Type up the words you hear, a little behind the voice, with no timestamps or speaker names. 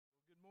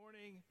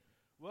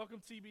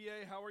Welcome,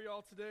 TBA. How are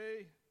y'all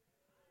today?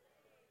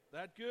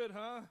 That good,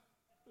 huh?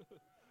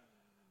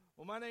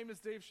 Well, my name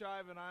is Dave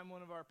Shive, and I'm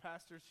one of our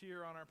pastors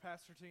here on our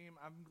pastor team.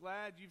 I'm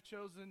glad you've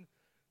chosen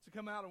to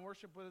come out and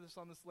worship with us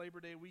on this Labor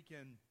Day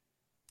weekend.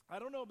 I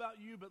don't know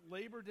about you, but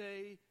Labor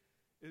Day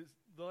is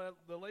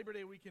the Labor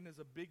Day weekend is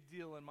a big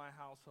deal in my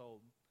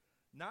household.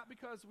 Not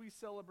because we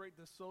celebrate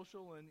the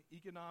social and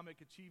economic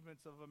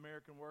achievements of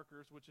American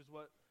workers, which is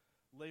what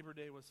Labor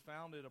Day was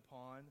founded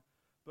upon,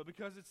 but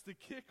because it's the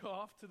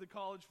kickoff to the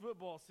college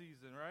football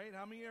season, right?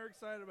 How many are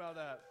excited about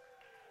that?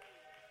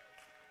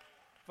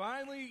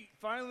 Finally,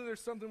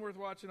 there's something worth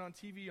watching on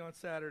TV on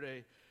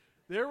Saturday.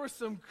 There were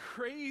some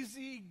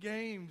crazy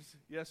games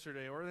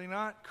yesterday, were they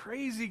not?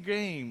 Crazy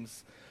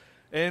games.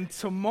 And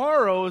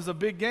tomorrow is a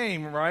big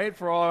game, right,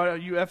 for all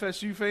you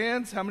FSU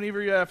fans? How many of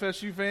you are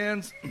FSU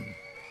fans?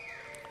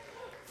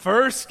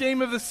 First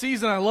game of the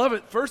season. I love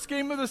it. First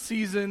game of the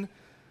season,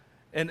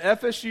 and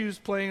FSU's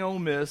playing Ole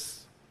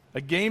Miss. A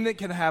game that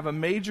can have a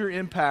major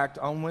impact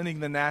on winning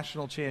the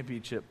national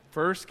championship.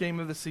 First game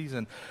of the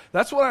season.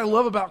 That's what I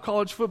love about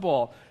college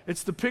football.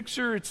 It's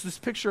this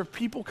picture of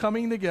people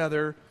coming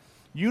together,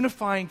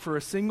 unifying for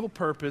a single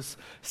purpose,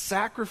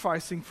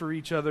 sacrificing for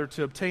each other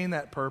to obtain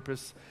that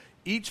purpose.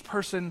 Each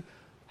person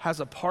has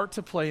a part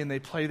to play, and they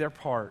play their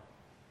part.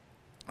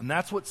 And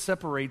that's what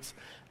separates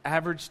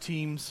average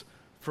teams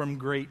from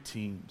great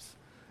teams.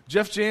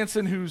 Jeff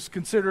Jansen, who's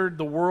considered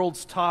the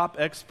world's top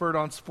expert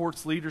on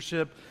sports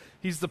leadership,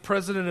 he's the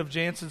president of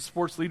Jansen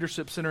Sports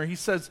Leadership Center. He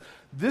says,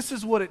 this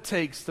is what it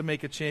takes to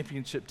make a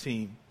championship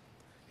team.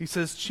 He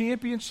says,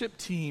 championship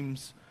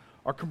teams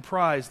are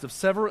comprised of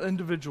several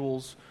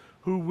individuals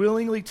who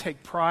willingly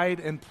take pride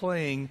in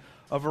playing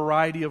a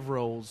variety of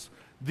roles.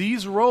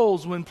 These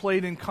roles, when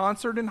played in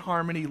concert and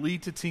harmony,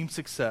 lead to team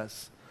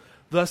success.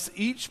 Thus,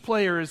 each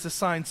player is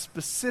assigned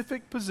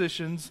specific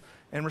positions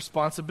and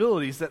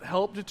responsibilities that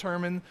help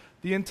determine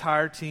the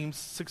entire team's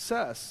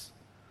success.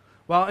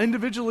 While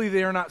individually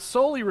they are not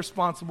solely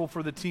responsible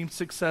for the team's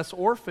success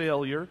or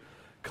failure,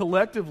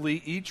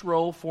 collectively each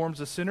role forms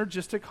a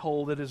synergistic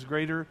whole that is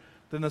greater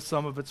than the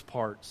sum of its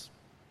parts.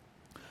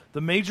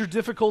 The major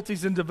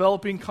difficulties in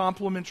developing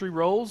complementary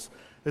roles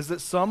is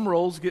that some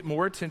roles get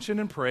more attention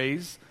and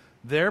praise,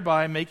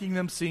 thereby making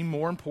them seem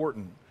more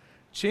important.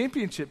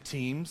 Championship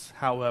teams,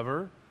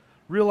 however,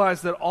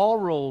 realize that all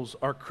roles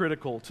are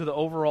critical to the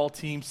overall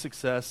team's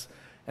success,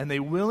 and they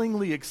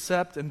willingly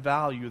accept and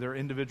value their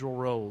individual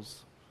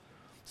roles.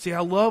 See,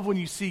 I love when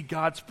you see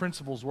God's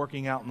principles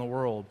working out in the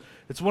world.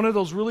 It's one of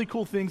those really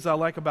cool things I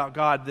like about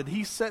God, that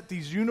He set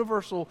these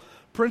universal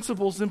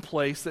principles in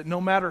place that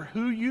no matter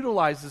who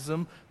utilizes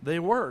them, they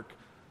work.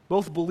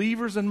 Both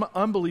believers and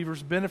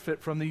unbelievers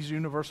benefit from these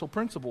universal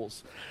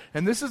principles.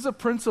 And this is a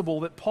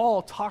principle that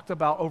Paul talked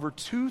about over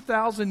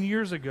 2,000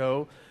 years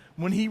ago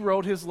when he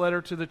wrote his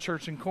letter to the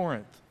church in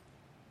Corinth.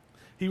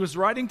 He was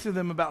writing to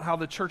them about how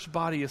the church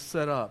body is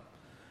set up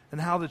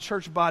and how the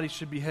church body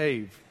should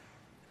behave.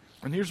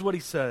 And here's what he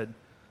said,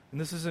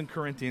 and this is in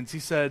Corinthians. He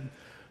said,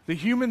 the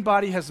human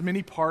body has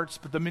many parts,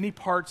 but the many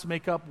parts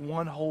make up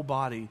one whole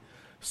body.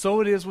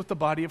 So it is with the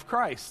body of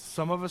Christ.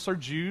 Some of us are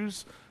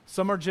Jews,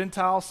 some are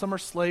Gentiles, some are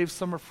slaves,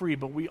 some are free,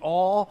 but we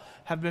all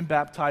have been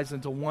baptized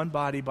into one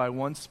body by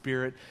one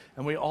Spirit,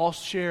 and we all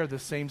share the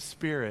same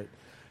Spirit.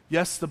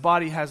 Yes, the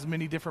body has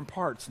many different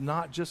parts,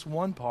 not just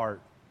one part.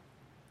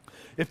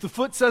 If the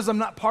foot says I'm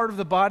not part of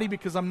the body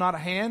because I'm not a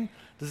hand,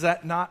 does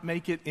that not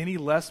make it any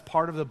less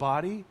part of the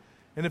body?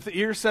 And if the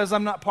ear says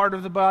I'm not part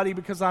of the body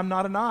because I'm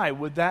not an eye,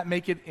 would that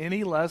make it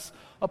any less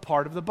a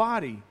part of the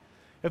body?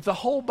 If the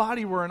whole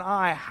body were an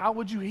eye, how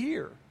would you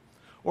hear?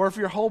 Or if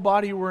your whole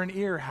body were an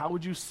ear, how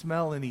would you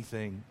smell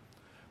anything?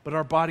 But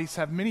our bodies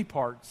have many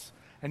parts,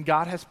 and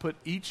God has put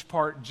each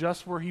part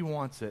just where He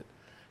wants it.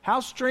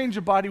 How strange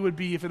a body would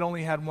be if it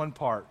only had one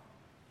part.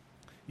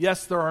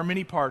 Yes, there are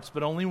many parts,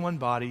 but only one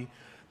body.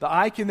 The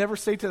eye can never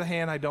say to the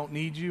hand, I don't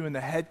need you, and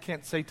the head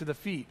can't say to the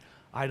feet,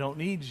 I don't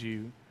need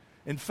you.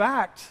 In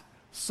fact,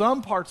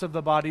 some parts of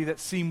the body that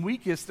seem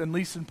weakest and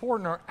least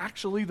important are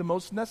actually the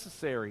most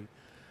necessary.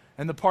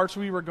 And the parts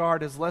we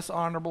regard as less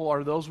honorable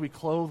are those we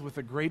clothe with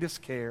the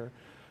greatest care.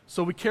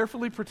 So we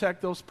carefully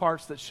protect those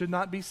parts that should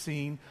not be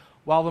seen,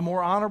 while the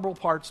more honorable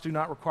parts do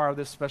not require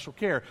this special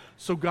care.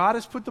 So God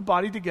has put the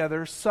body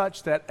together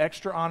such that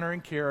extra honor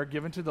and care are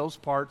given to those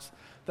parts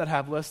that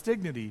have less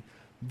dignity.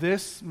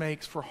 This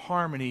makes for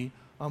harmony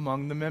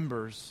among the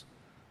members,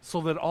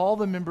 so that all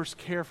the members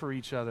care for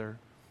each other.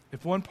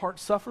 If one part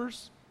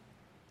suffers,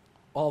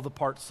 all the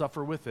parts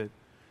suffer with it.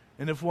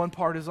 And if one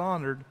part is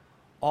honored,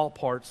 all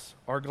parts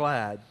are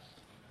glad.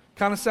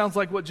 Kind of sounds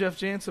like what Jeff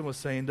Jansen was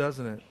saying,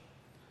 doesn't it?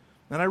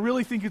 And I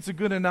really think it's a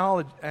good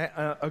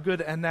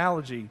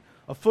analogy.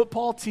 A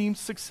football team's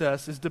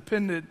success is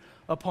dependent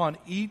upon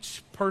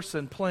each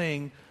person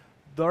playing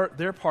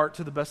their part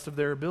to the best of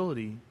their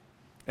ability.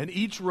 And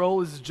each role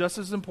is just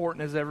as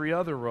important as every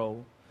other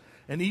role.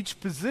 And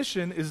each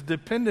position is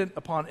dependent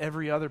upon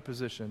every other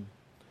position.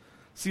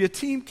 See, a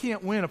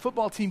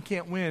football team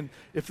can't win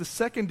if the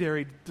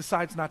secondary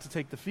decides not to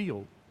take the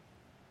field.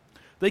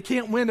 They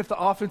can't win if the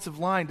offensive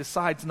line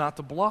decides not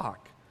to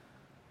block.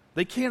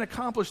 They can't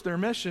accomplish their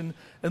mission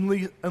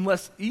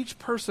unless each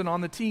person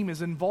on the team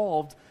is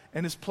involved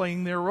and is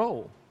playing their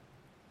role.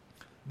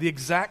 The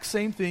exact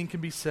same thing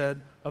can be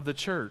said of the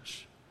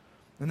church.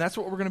 And that's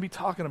what we're going to be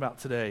talking about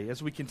today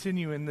as we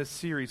continue in this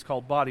series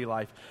called Body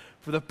Life.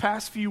 For the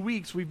past few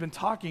weeks, we've been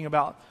talking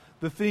about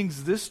the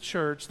things this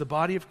church, the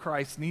body of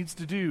Christ, needs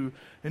to do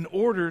in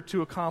order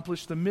to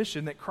accomplish the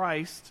mission that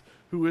Christ,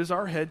 who is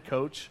our head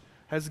coach,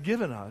 has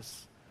given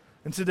us.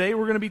 And today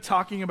we're going to be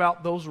talking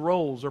about those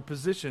roles or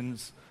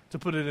positions, to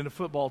put it into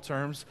football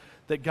terms,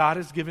 that God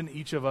has given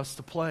each of us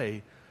to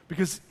play.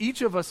 Because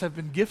each of us have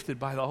been gifted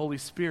by the Holy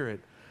Spirit.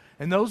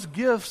 And those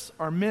gifts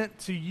are meant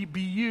to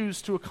be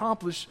used to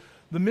accomplish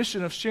the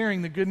mission of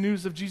sharing the good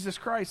news of Jesus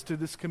Christ to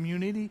this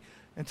community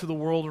and to the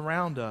world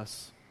around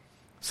us.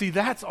 See,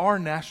 that's our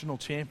national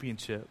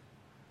championship.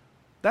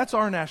 That's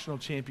our national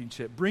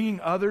championship,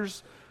 bringing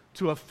others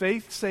to a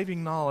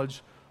faith-saving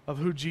knowledge of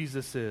who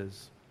Jesus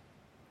is.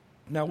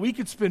 Now, we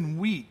could spend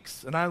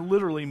weeks, and I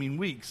literally mean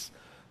weeks,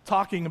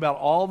 talking about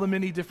all the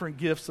many different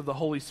gifts of the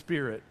Holy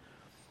Spirit.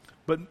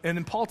 And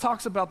then Paul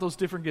talks about those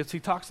different gifts. He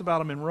talks about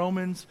them in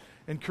Romans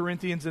and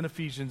Corinthians and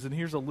Ephesians, and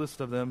here's a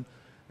list of them.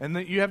 And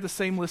then you have the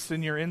same list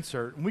in your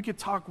insert. And we could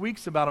talk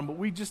weeks about them, but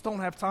we just don't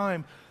have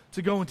time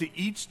to go into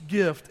each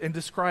gift and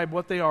describe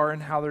what they are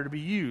and how they're to be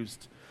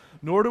used.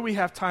 Nor do we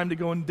have time to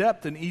go in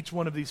depth in each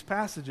one of these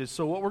passages.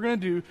 So what we're going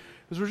to do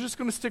is we're just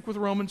going to stick with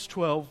Romans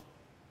 12,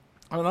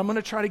 and I'm going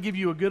to try to give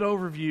you a good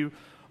overview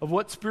of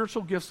what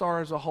spiritual gifts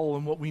are as a whole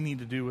and what we need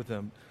to do with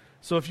them.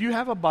 So if you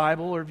have a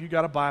Bible or if you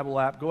got a Bible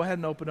app, go ahead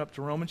and open up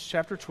to Romans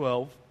chapter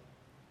 12,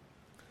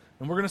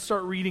 and we're going to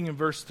start reading in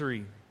verse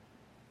 3.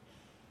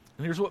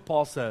 And here's what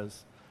Paul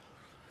says.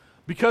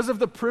 Because of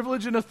the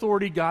privilege and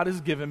authority God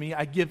has given me,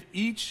 I give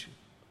each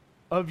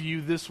of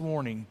you this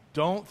warning.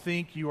 Don't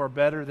think you are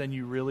better than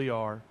you really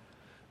are.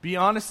 Be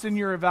honest in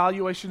your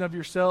evaluation of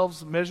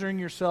yourselves, measuring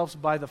yourselves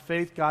by the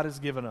faith God has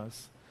given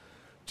us.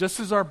 Just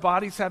as our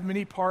bodies have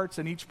many parts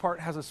and each part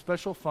has a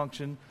special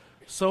function,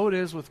 so it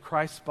is with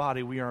Christ's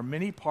body. We are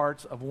many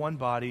parts of one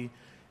body,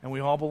 and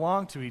we all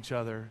belong to each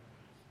other.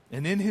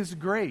 And in His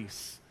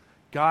grace,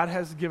 God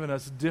has given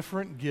us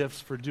different gifts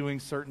for doing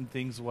certain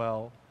things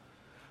well.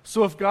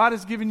 So if God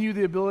has given you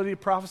the ability to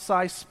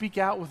prophesy, speak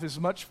out with as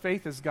much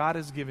faith as God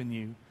has given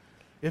you.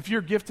 If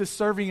your gift is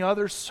serving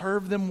others,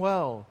 serve them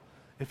well.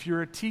 If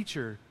you're a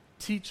teacher,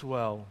 teach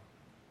well.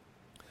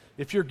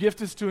 If your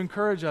gift is to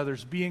encourage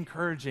others, be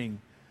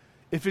encouraging.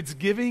 If it's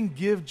giving,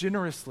 give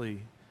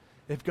generously.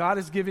 If God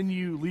has given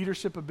you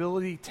leadership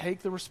ability, take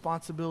the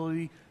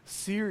responsibility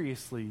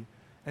seriously.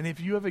 And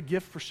if you have a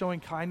gift for showing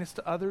kindness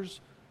to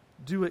others,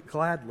 do it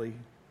gladly.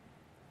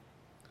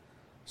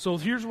 So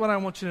here's what I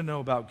want you to know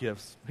about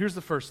gifts. Here's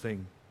the first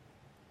thing.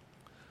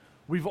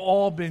 We've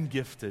all been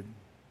gifted.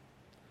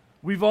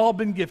 We've all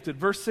been gifted.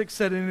 Verse 6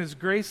 said, in His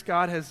grace,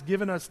 God has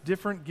given us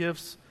different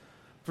gifts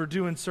for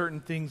doing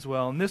certain things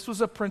well. And this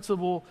was a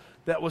principle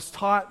that was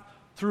taught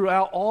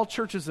throughout all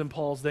churches in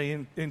Paul's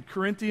day. In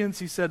Corinthians,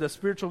 he said, a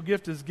spiritual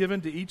gift is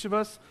given to each of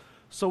us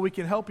so we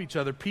can help each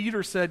other.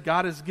 Peter said,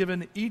 God has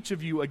given each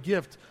of you a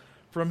gift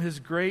from His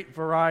great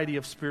variety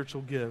of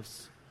spiritual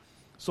gifts.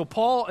 So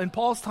in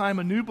Paul's time,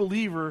 a new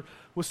believer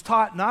was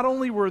taught not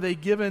only were they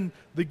given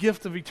the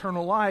gift of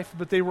eternal life,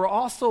 but they were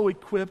also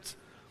equipped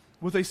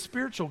with a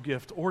spiritual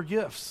gift or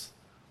gifts.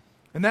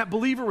 And that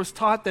believer was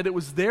taught that it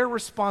was their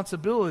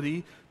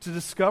responsibility to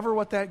discover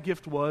what that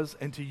gift was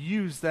and to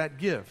use that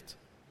gift.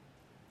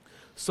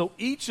 So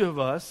each of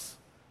us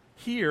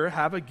here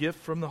have a gift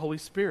from the Holy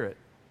Spirit.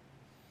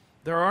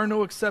 There are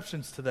no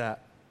exceptions to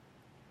that.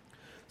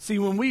 See,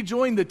 when we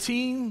joined the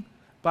team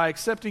by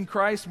accepting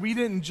Christ, we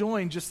didn't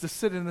join just to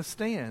sit in the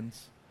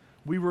stands.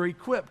 We were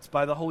equipped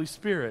by the Holy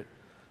Spirit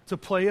to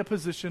play a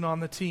position on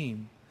the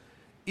team.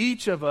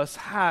 Each of us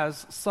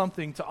has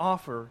something to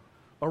offer,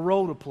 a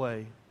role to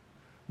play.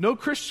 No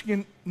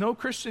Christian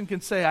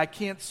can say, I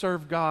can't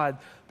serve God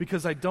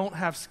because I don't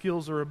have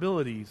skills or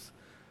abilities.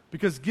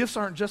 Because gifts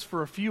aren't just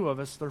for a few of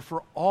us, they're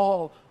for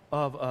all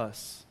of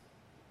us.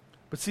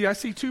 But see, I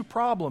see two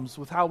problems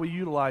with how we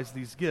utilize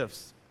these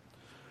gifts.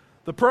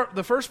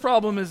 The first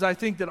problem is I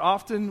think that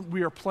often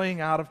we are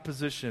playing out of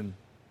position.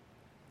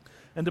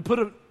 And to put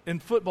it in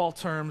football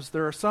terms,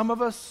 there are some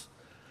of us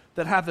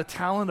that have the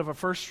talent of a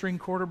first-string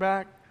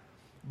quarterback,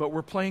 but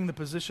we're playing the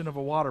position of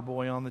a water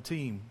boy on the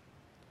team.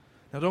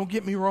 Now, don't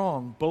get me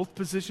wrong. Both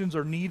positions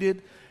are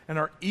needed and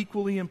are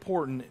equally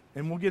important,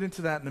 and we'll get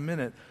into that in a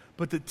minute.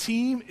 But the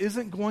team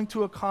isn't going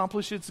to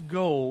accomplish its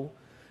goal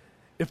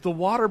if the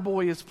water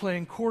boy is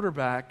playing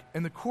quarterback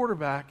and the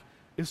quarterback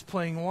is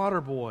playing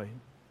water boy.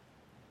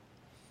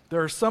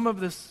 There are some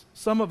of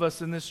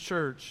us in this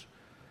church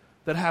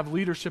that have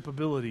leadership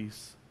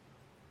abilities,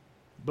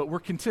 but we're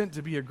content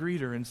to be a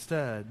greeter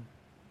instead.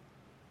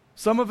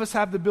 Some of us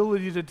have the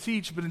ability to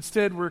teach, but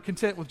instead we're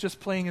content with just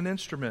playing an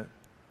instrument.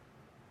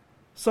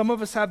 Some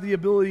of us have the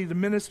ability to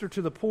minister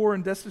to the poor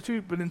and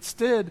destitute, but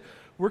instead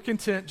we're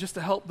content just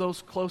to help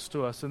those close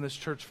to us in this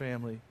church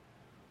family.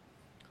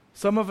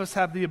 Some of us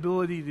have the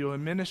ability to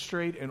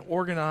administrate and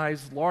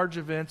organize large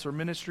events or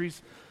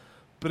ministries,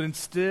 but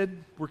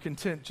instead we're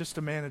content just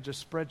to manage a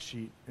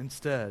spreadsheet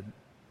instead.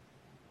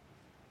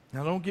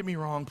 Now don't get me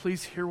wrong,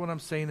 please hear what I'm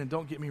saying and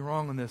don't get me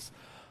wrong on this.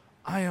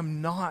 I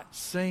am not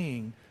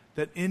saying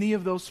that any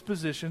of those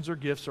positions or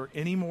gifts are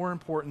any more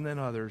important than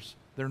others.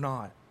 They're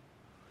not.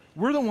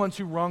 We're the ones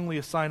who wrongly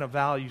assign a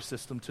value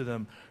system to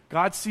them.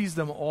 God sees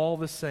them all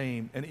the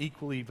same and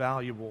equally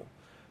valuable.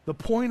 The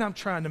point I'm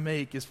trying to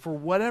make is for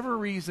whatever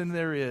reason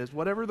there is,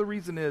 whatever the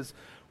reason is,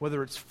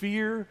 whether it's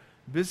fear,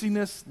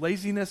 busyness,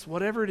 laziness,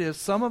 whatever it is,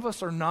 some of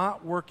us are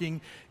not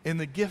working in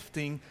the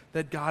gifting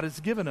that God has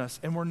given us,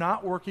 and we're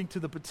not working to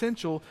the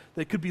potential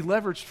that could be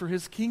leveraged for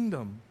His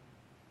kingdom.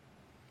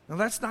 Now,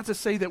 that's not to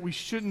say that we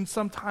shouldn't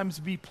sometimes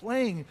be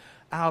playing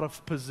out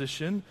of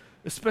position,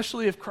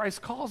 especially if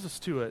Christ calls us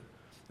to it.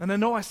 And I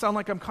know I sound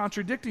like I'm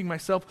contradicting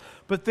myself,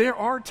 but there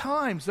are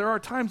times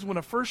when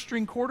a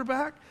first-string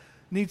quarterback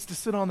needs to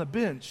sit on the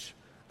bench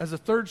as a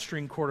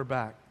third-string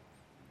quarterback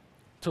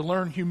to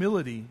learn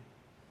humility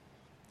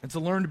and to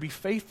learn to be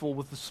faithful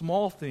with the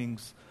small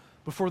things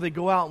before they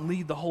go out and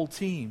lead the whole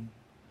team.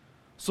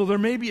 So there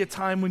may be a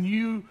time when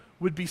you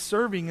would be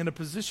serving in a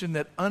position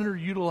that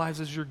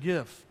underutilizes your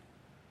gift.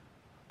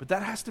 But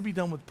that has to be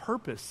done with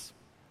purpose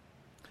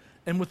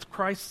and with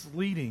Christ's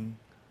leading,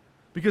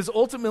 because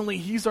ultimately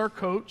He's our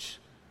coach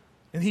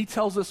and He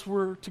tells us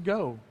where to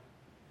go.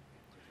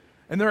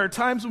 And there are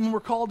times when we're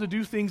called to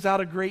do things out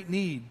of great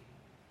need,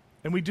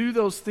 and we do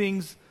those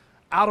things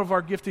out of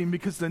our gifting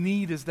because the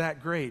need is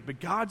that great. But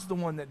God's the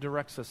one that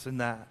directs us in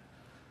that.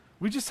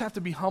 We just have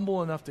to be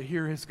humble enough to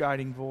hear His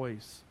guiding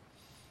voice.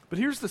 But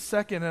here's the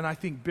second and I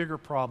think bigger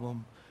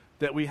problem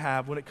that we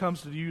have when it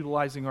comes to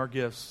utilizing our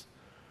gifts.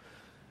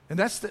 And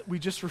that's that we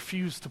just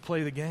refuse to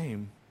play the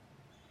game.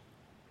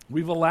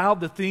 We've allowed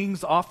the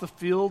things off the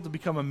field to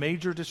become a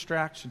major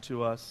distraction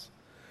to us.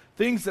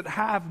 Things that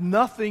have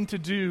nothing to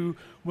do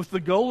with the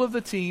goal of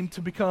the team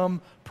to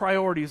become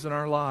priorities in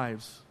our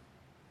lives.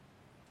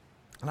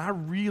 And I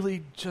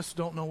really just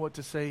don't know what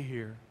to say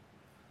here.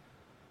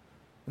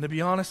 And to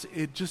be honest,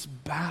 it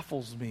just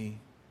baffles me.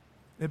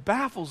 It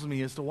baffles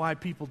me as to why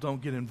people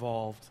don't get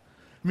involved.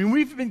 I mean,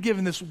 we've been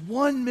given this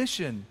one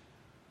mission,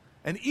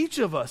 and each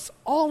of us,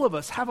 all of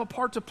us, have a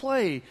part to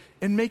play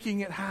in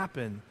making it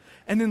happen.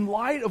 And in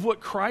light of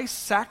what Christ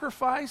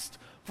sacrificed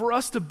for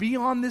us to be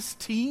on this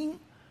team,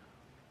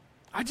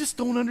 I just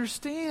don't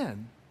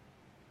understand.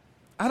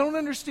 I don't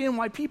understand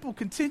why people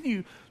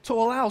continue to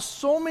allow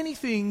so many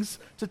things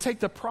to take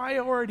the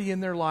priority in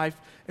their life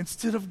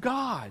instead of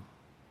God.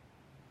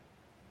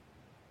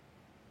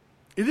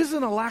 It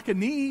isn't a lack of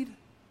need.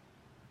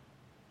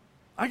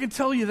 I can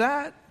tell you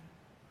that.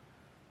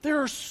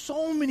 There are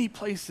so many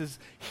places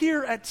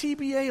here at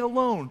TBA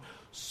alone,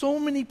 so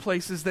many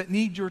places that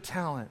need your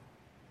talent.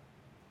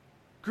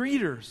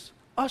 Greeters,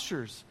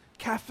 ushers,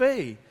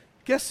 cafe,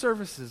 guest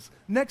services,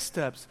 next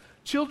steps,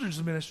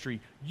 children's ministry,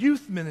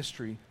 youth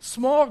ministry,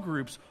 small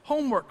groups,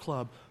 homework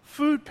club,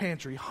 food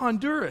pantry,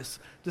 Honduras,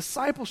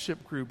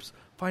 discipleship groups,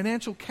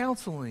 financial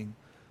counseling,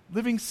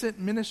 Living Sent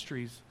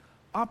Ministries,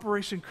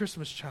 Operation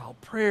Christmas Child,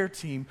 prayer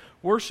team,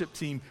 worship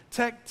team,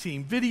 tech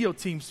team, video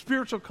team,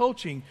 spiritual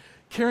coaching,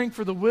 caring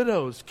for the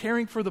widows,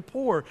 caring for the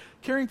poor,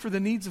 caring for the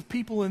needs of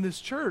people in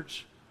this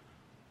church,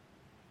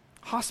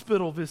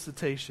 hospital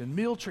visitation,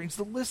 meal trains.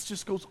 The list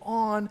just goes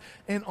on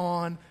and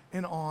on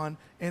and on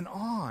and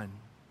on.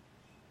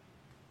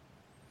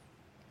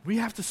 We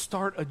have to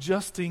start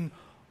adjusting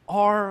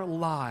our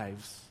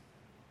lives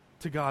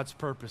to God's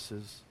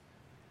purposes,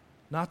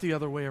 not the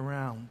other way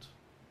around.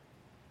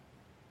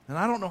 And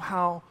I don't know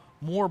how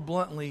more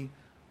bluntly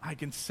I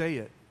can say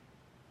it.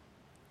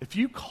 If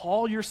you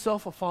call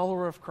yourself a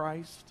follower of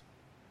Christ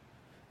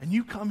and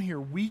you come here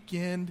week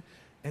in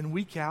and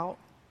week out,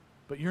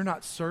 but you're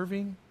not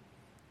serving,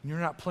 and you're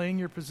not playing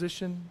your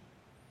position,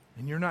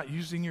 and you're not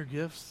using your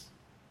gifts,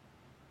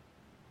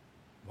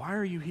 why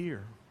are you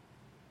here?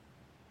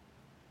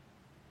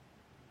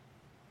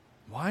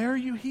 Why are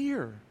you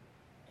here?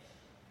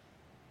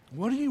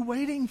 What are you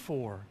waiting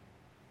for?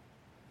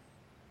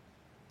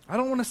 I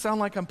don't want to sound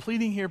like I'm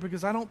pleading here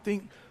because I don't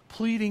think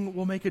pleading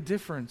will make a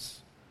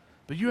difference.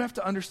 But you have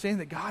to understand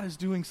that God is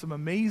doing some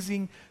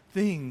amazing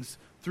things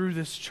through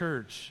this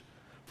church.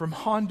 From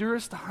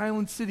Honduras to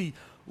Highland City,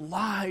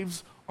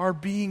 lives are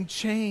being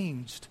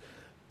changed.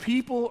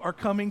 People are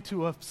coming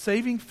to a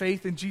saving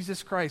faith in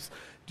Jesus Christ.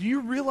 Do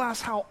you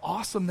realize how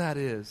awesome that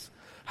is?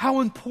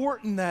 How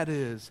important that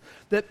is,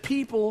 that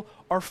people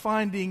are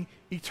finding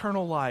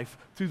eternal life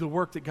through the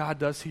work that God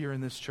does here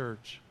in this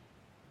church.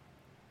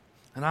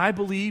 And I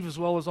believe, as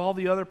well as all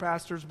the other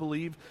pastors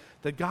believe,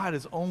 that God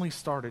has only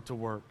started to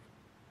work.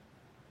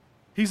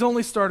 He's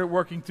only started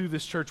working through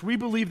this church. We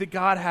believe that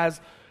God has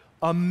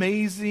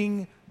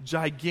amazing,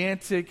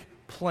 gigantic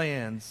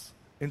plans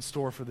in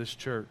store for this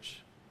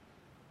church.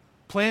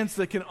 Plans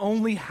that can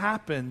only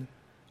happen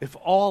if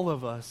all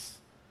of us,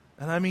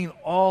 and I mean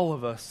all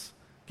of us,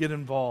 get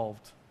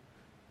involved.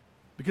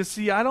 Because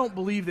see, I don't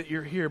believe that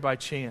you're here by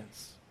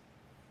chance.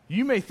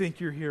 You may think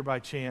you're here by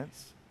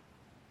chance.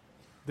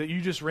 that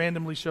you just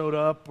randomly showed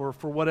up or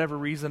for whatever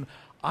reason.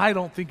 I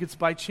don't think it's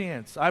by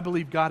chance. I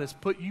believe God has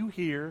put you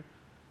here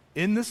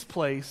in this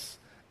place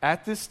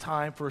at this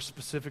time for a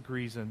specific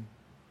reason.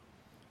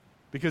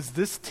 Because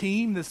this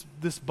team,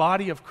 this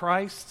body of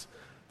Christ,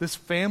 this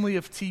family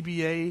of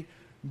TBA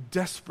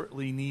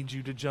desperately needs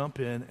you to jump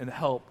in and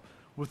help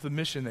with the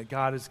mission that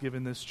God has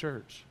given this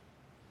church.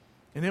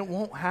 And it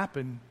won't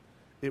happen.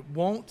 It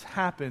won't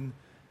happen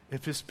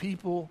if his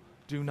people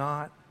do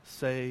not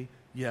say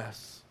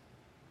yes.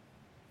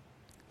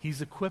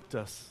 He's equipped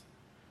us.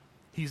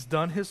 He's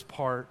done his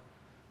part,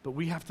 but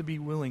we have to be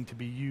willing to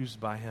be used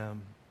by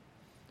him.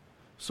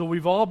 So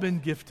we've all been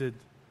gifted.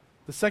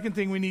 The second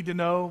thing we need to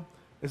know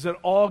is that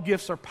all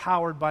gifts are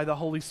powered by the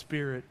Holy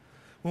Spirit.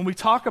 When we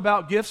talk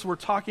about gifts, we're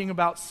talking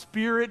about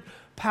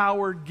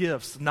Spirit-powered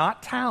gifts,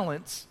 not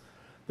talents.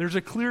 There's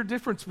a clear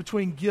difference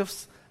between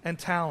gifts and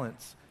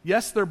talents.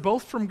 Yes, they're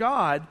both from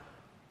God,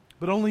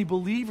 but only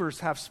believers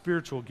have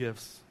spiritual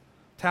gifts.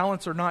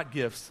 Talents are not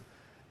gifts.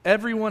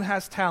 Everyone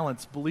has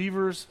talents,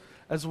 believers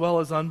as well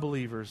as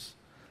unbelievers.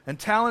 And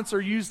talents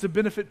are used to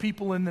benefit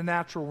people in the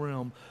natural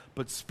realm,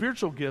 but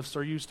spiritual gifts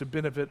are used to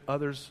benefit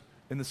others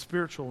in the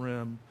spiritual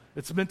realm.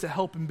 It's meant to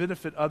help and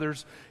benefit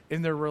others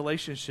in their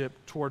relationship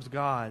towards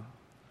God.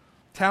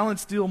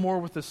 Talents deal more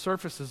with the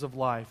surfaces of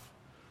life.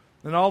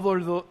 And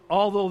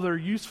although they're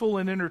useful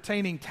and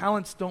entertaining,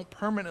 talents don't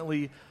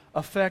permanently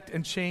affect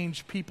and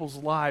change people's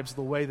lives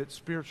the way that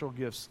spiritual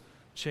gifts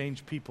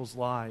change people's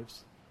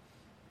lives.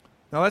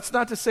 Now, that's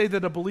not to say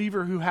that a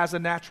believer who has a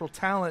natural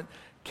talent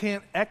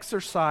can't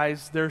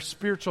exercise their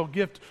spiritual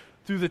gift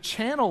through the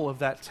channel of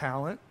that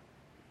talent.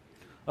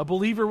 A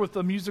believer with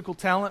a musical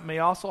talent may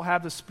also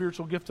have the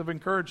spiritual gift of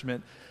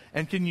encouragement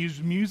and can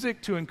use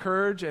music to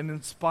encourage and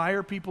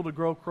inspire people to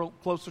grow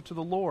closer to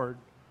the Lord.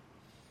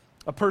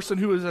 A person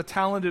who is a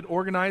talented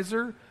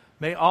organizer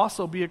may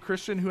also be a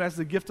Christian who has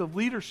the gift of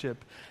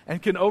leadership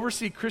and can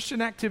oversee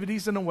Christian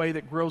activities in a way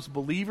that grows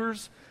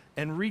believers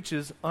and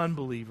reaches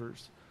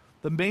unbelievers.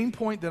 The main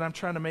point that I'm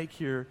trying to make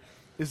here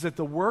is that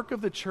the work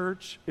of the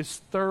church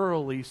is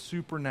thoroughly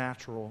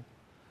supernatural.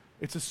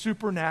 It's a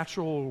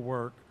supernatural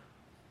work.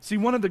 See,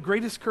 one of the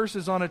greatest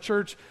curses on a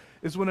church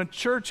is when a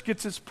church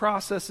gets its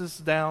processes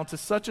down to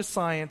such a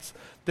science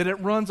that it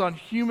runs on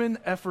human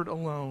effort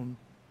alone.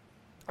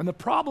 And the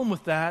problem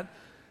with that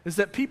is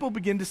that people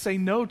begin to say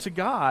no to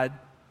God.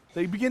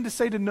 They begin to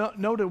say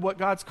no to what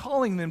God's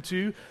calling them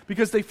to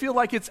because they feel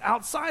like it's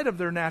outside of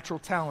their natural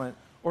talent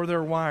or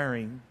their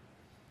wiring.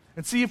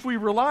 And see, if we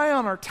rely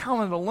on our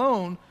talent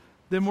alone,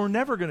 then we're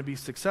never going to be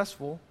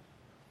successful.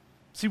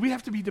 See, we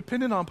have to be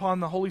dependent upon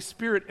the Holy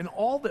Spirit in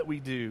all that we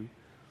do.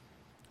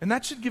 And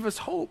that should give us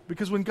hope,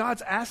 because when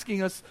God's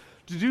asking us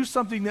to do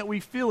something that we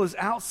feel is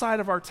outside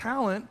of our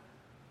talent,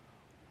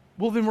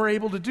 well, then we're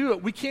able to do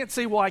it. We can't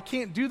say, well, I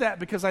can't do that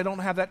because I don't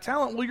have that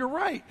talent. Well, you're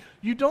right.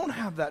 You don't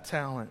have that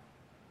talent.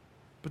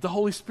 But the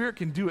Holy Spirit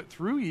can do it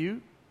through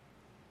you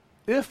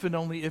if and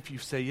only if you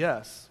say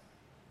yes.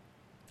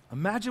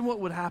 Imagine what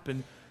would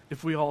happen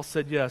if we all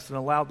said yes and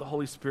allowed the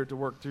Holy Spirit to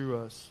work through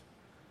us.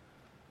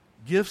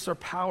 Gifts are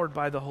powered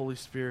by the Holy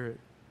Spirit.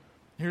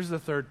 Here's the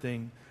third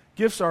thing.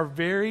 Gifts are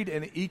varied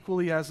and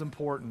equally as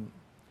important.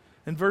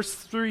 In verse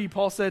 3,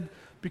 Paul said,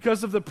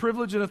 because of the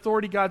privilege and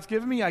authority God's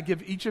given me, I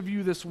give each of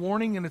you this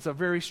warning, and it's a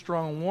very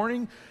strong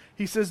warning.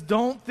 He says,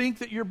 don't think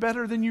that you're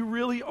better than you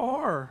really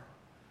are.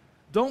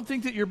 Don't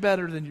think that you're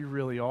better than you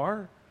really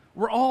are.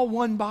 We're all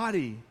one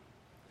body,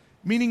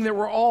 meaning that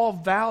we're all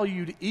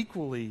valued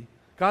equally.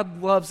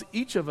 God loves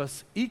each of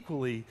us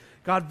equally.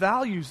 God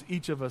values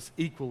each of us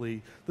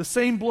equally. The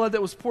same blood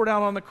that was poured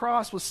out on the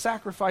cross was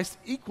sacrificed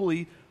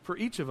equally for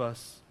each of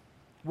us.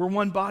 We're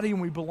one body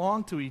and we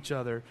belong to each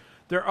other.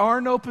 There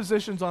are no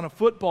positions on a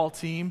football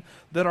team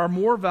that are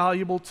more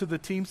valuable to the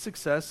team's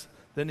success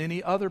than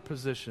any other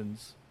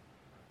positions.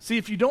 See,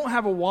 if you don't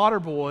have a water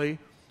boy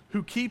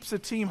who keeps a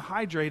team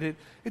hydrated,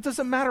 it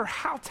doesn't matter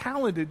how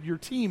talented your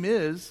team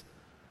is,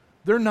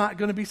 they're not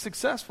going to be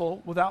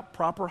successful without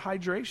proper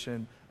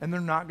hydration, and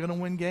they're not going to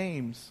win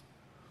games.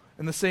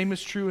 And the same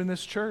is true in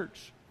this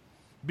church.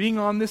 Being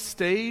on this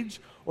stage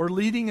or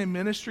leading a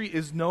ministry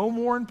is no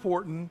more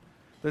important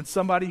than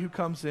somebody who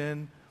comes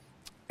in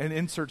and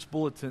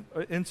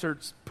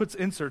puts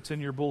inserts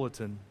in your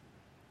bulletin.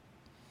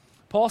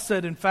 Paul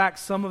said, in fact,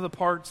 some of the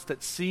parts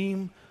that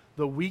seem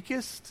the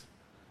weakest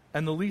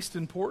and the least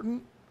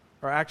important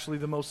are actually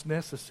the most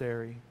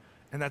necessary.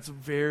 And that's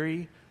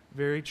very,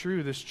 very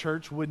true. This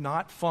church would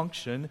not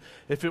function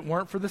if it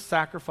weren't for the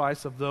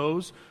sacrifice of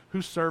those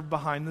who serve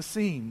behind the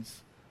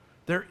scenes.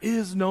 There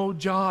is no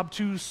job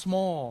too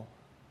small.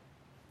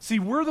 See,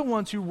 we're the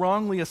ones who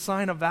wrongly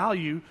assign a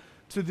value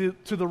to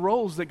the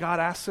roles that God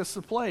asks us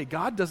to play.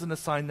 God doesn't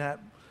assign that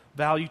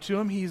value to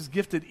them. He's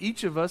gifted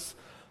each of us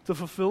to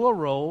fulfill a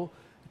role,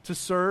 to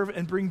serve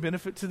and bring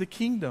benefit to the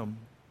kingdom.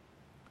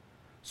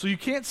 So you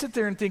can't sit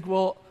there and think,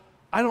 well,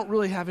 I don't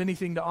really have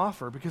anything to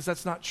offer, because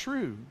that's not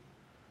true.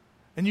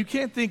 And you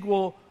can't think,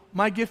 well,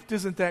 my gift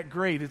isn't that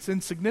great, it's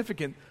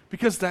insignificant,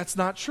 because that's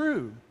not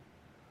true.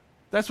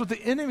 That's what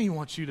the enemy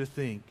wants you to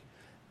think.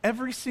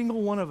 every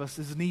single one of us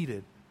is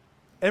needed.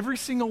 Every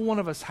single one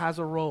of us has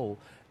a role.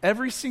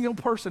 Every single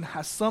person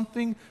has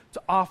something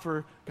to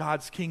offer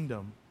God's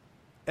kingdom.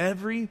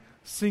 Every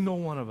single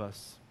one of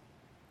us.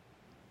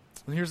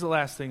 And here's the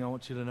last thing I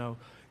want you to know.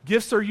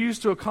 Gifts are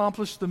used to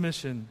accomplish the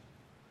mission.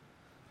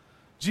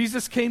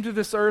 Jesus came to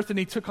this earth and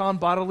he took on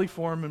bodily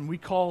form, and we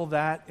call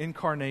that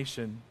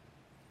incarnation.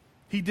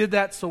 He did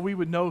that so we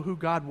would know who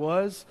God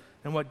was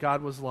and what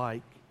God was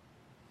like.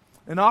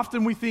 And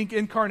often we think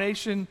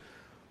incarnation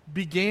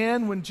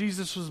began when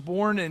Jesus was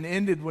born and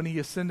ended when he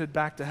ascended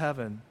back to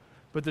heaven.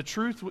 But the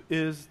truth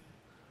is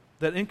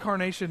that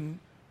incarnation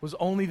was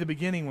only the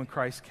beginning when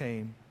Christ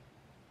came.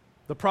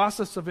 The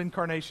process of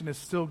incarnation is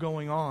still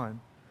going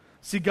on.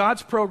 See,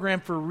 God's program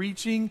for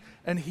reaching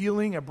and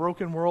healing a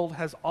broken world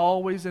has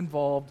always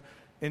involved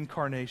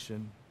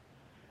incarnation.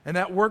 And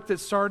that work that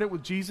started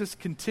with Jesus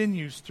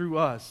continues through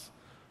us.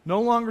 No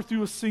longer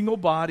through a single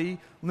body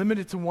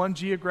limited to one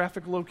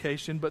geographic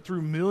location, but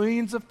through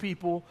millions of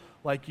people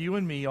like you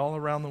and me all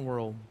around the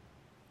world.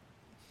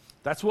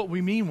 That's what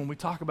we mean when we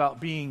talk about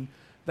being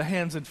the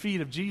hands and feet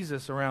of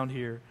Jesus around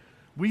here.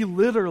 We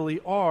literally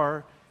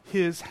are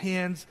his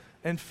hands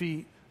and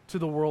feet to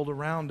the world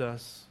around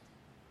us.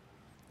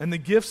 And the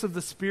gifts of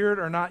the Spirit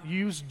are not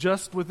used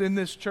just within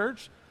this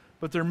church,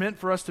 but they're meant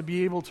for us to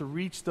be able to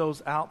reach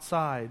those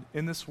outside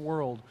in this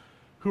world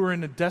who are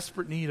in a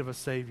desperate need of a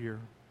Savior.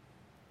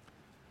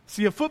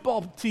 See, a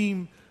football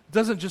team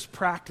doesn't just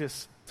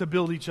practice to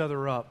build each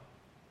other up.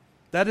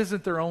 That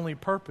isn't their only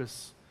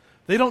purpose.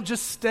 They don't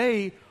just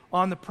stay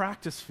on the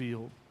practice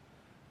field.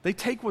 They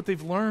take what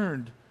they've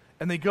learned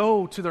and they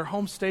go to their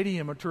home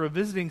stadium or to a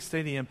visiting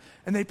stadium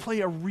and they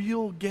play a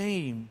real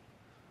game.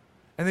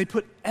 And they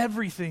put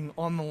everything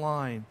on the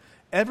line.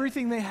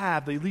 Everything they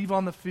have, they leave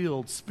on the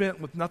field, spent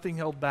with nothing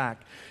held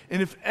back.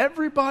 And if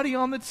everybody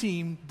on the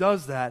team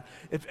does that,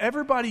 if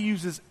everybody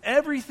uses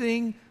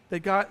everything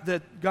that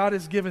God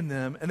has given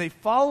them, and they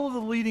follow the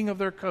leading of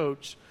their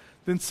coach,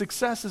 then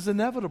success is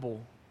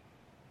inevitable.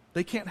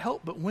 They can't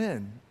help but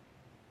win.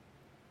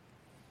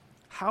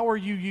 How are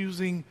you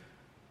using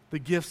the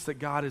gifts that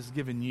God has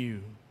given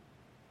you?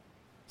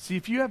 See,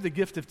 if you have the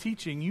gift of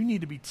teaching, you need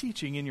to be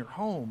teaching in your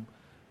home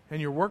and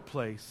your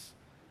workplace.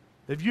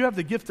 If you have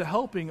the gift of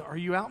helping, are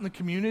you out in the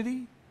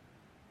community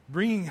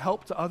bringing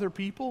help to other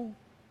people?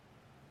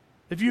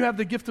 If you have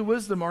the gift of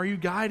wisdom, are you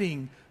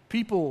guiding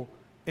people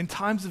in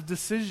times of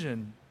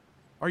decision?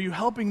 Are you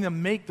helping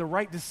them make the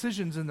right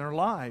decisions in their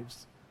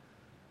lives?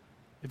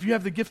 If you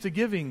have the gift of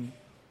giving,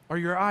 are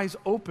your eyes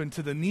open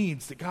to the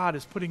needs that God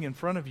is putting in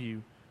front of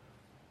you?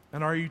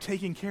 And are you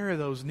taking care of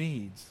those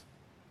needs?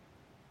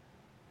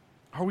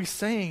 Are we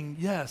saying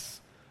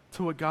yes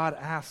to what God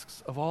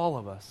asks of all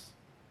of us?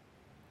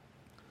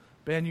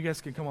 Ben, you guys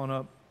can come on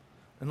up.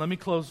 And let me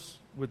close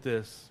with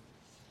this.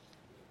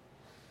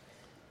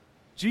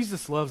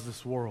 Jesus loves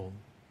this world.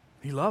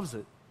 He loves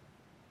it.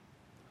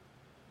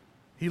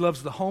 He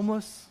loves the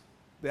homeless,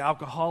 the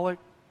alcoholic,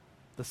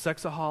 the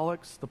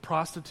sexaholics, the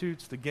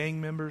prostitutes, the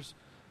gang members,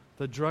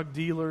 the drug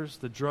dealers,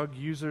 the drug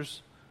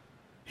users.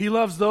 He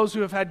loves those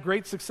who have had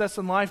great success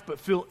in life but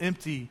feel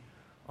empty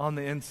on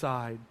the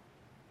inside.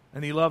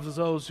 And he loves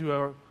those who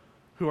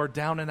are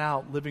down and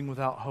out, living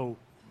without hope.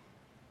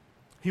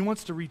 He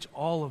wants to reach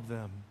all of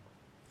them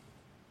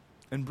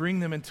and bring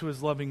them into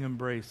his loving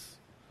embrace.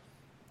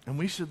 And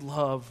we should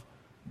love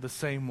the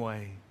same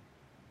way.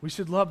 We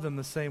should love them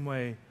the same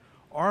way.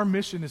 Our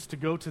mission is to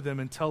go to them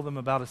and tell them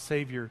about a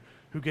Savior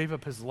who gave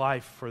up his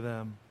life for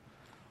them.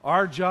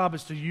 Our job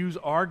is to use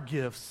our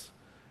gifts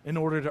in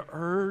order to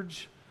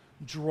urge,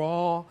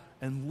 draw,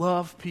 and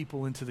love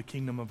people into the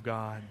kingdom of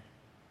God.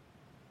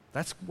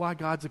 That's why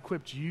God's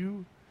equipped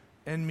you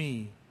and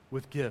me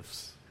with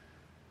gifts.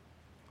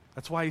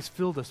 That's why he's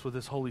filled us with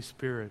his Holy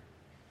Spirit.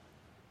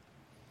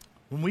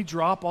 When we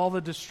drop all the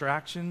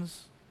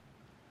distractions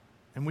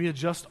and we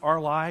adjust our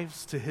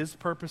lives to his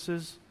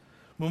purposes,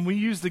 when we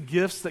use the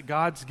gifts that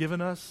God's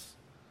given us,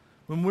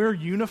 when we're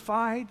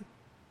unified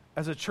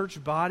as a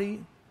church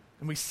body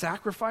and we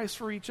sacrifice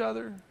for each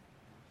other,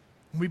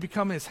 and we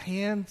become his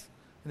hands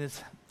and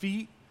his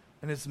feet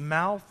and his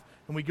mouth,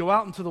 and we go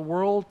out into the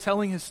world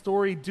telling his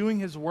story, doing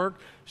his work,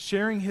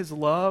 sharing his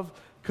love,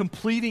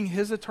 completing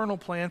his eternal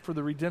plan for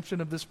the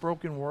redemption of this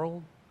broken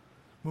world,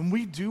 when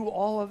we do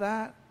all of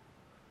that,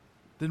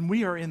 then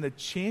we are in the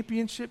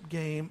championship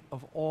game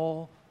of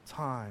all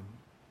time.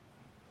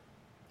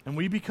 And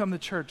we become the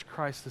church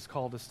Christ has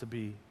called us to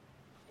be.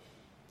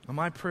 And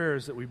my prayer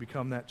is that we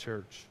become that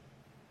church.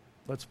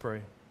 Let's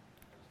pray.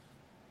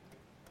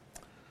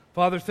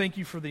 Father, thank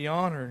you for the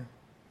honor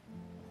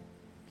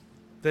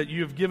that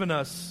you have given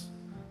us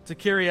to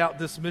carry out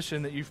this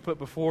mission that you've put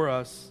before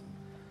us.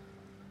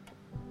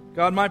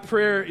 God, my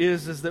prayer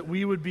is that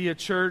we would be a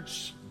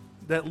church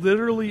that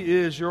literally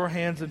is your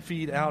hands and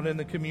feet out in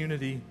the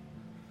community.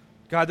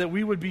 God, that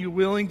we would be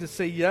willing to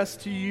say yes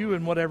to you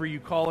and whatever you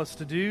call us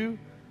to do.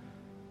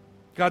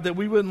 God, that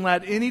we wouldn't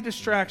let any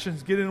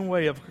distractions get in the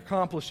way of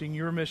accomplishing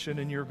your mission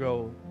and your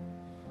goal.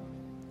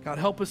 God,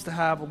 help us to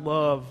have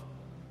love,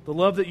 the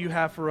love that you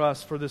have for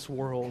us, for this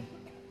world.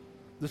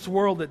 This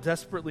world that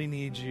desperately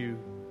needs you,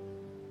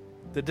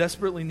 that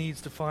desperately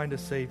needs to find a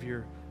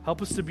Savior.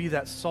 Help us to be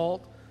that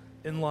salt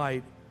and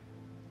light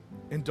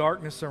in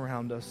darkness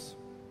around us.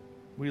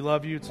 We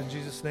love you. It's in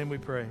Jesus' name we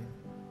pray.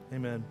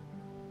 Amen.